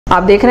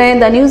आप देख रहे हैं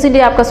द न्यूज़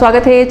इंडिया। आपका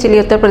स्वागत है। चलिए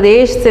उत्तर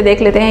प्रदेश से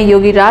देख लेते हैं,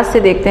 योगी राज से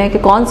देखते हैं कि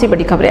कौन सी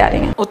बड़ी खबरें आ रही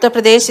हैं। उत्तर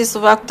प्रदेश इस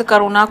वक्त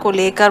कोरोना को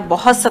लेकर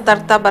बहुत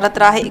सतर्कता बरत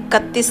रहा है।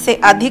 31 से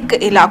अधिक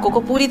इलाकों को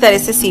पूरी तरह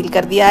से सील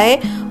कर दिया है।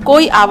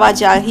 कोई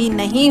आवाजाही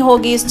नहीं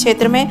होगी इस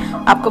क्षेत्र में।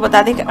 आपको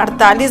बता दें कि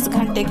 48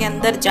 घंटे के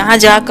अंदर जहां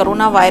जहां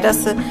कोरोना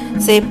वायरस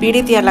से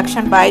पीड़ित या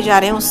लक्षण पाए जा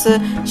रहे हैं उस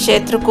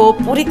क्षेत्र को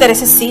पूरी तरह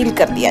से सील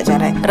कर दिया जा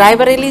रहा है।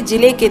 रायबरेली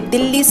जिले के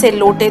दिल्ली से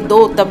लौटे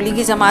 2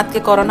 तबलीगी जमात के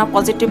कोरोना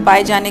पॉजिटिव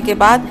पाए जाने के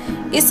बाद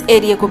इस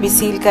एरिया को भी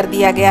सील कर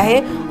दिया गया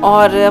है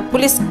और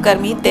पुलिस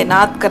कर्मी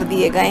तैनात कर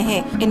दिए गए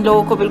हैं। इन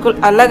लोगों को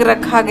बिल्कुल अलग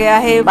रखा गया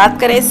है। बात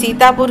करें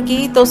सीतापुर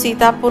की, तो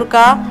सीतापुर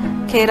का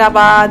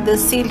खैराबाद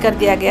सील कर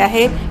दिया गया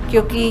है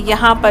क्योंकि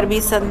यहाँ पर भी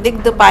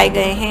संदिग्ध पाए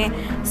गए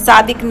हैं।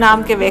 सादिक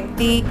नाम के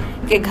व्यक्ति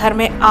के घर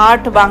में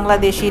 8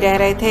 बांग्लादेशी रह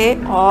रहे थे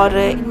और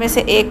इनमें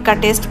से एक का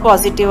टेस्ट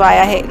पॉजिटिव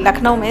आया है।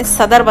 लखनऊ में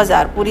सदर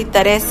बाजार पूरी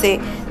तरह से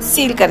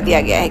सील कर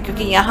दिया गया है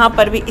क्योंकि यहाँ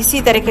पर भी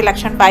इसी तरह के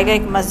लक्षण पाए गए।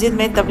 एक मस्जिद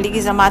में तबलीगी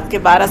जमात के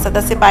 12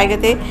 सदस्य पाए गए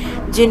थे,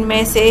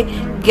 जिनमें से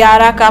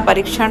 11 का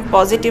परीक्षण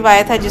पॉजिटिव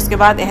आया था, जिसके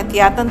बाद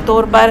एहतियातन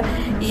तौर पर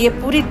ये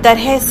पूरी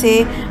तरह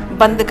से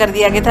बंद कर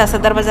दिया गया था।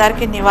 सदर बाजार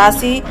के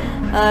निवासी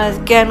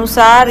के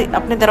अनुसार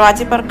अपने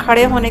दरवाजे पर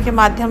खड़े होने के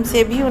माध्यम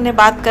से भी उन्हें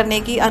बात करने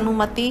की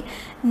अनुमति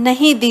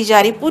नहीं दी जा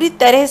रही, पूरी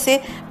तरह से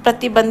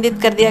प्रतिबंधित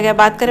कर दिया गया।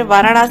 बात करें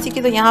वाराणसी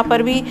की, तो यहाँ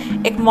पर भी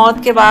एक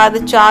मौत के बाद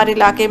 4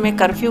 इलाके में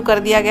कर्फ्यू कर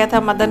दिया गया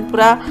था।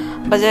 मदनपुरा,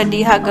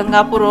 बजरडीहा,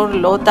 गंगापुर और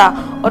लोहता।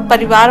 और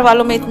परिवार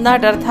वालों में इतना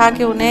डर था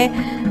कि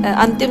उन्हें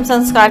अंतिम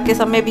संस्कार के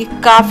समय भी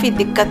काफ़ी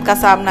दिक्कत का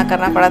सामना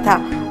करना पड़ा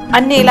था।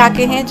 अन्य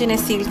इलाके हैं जिन्हें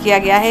सील किया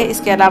गया है।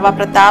 इसके अलावा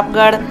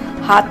प्रतापगढ़,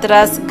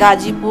 हाथरस,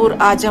 गाजीपुर,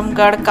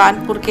 आजमगढ़,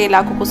 कानपुर के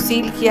इलाकों को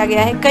सील किया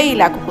गया है। कई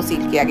इलाकों को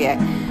सील किया गया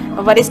है।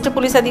 वरिष्ठ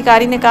पुलिस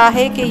अधिकारी ने कहा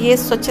है कि ये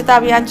स्वच्छता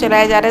अभियान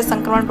चलाया जा रहा है।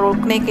 संक्रमण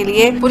रोकने के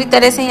लिए पूरी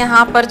तरह से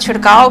यहाँ पर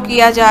छिड़काव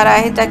किया जा रहा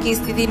है ताकि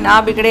स्थिति ना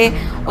बिगड़े।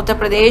 उत्तर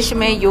प्रदेश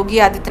में योगी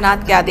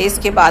आदित्यनाथ के आदेश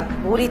के बाद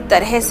पूरी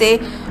तरह से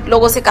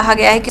लोगों से कहा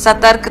गया है कि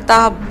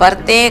सतर्कता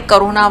बरतें,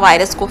 कोरोना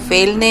वायरस को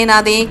फैलने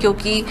ना दें,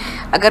 क्योंकि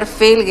अगर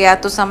फैल गया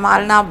तो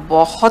संभालना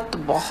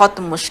बहुत बहुत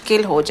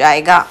मुश्किल हो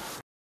जाएगा।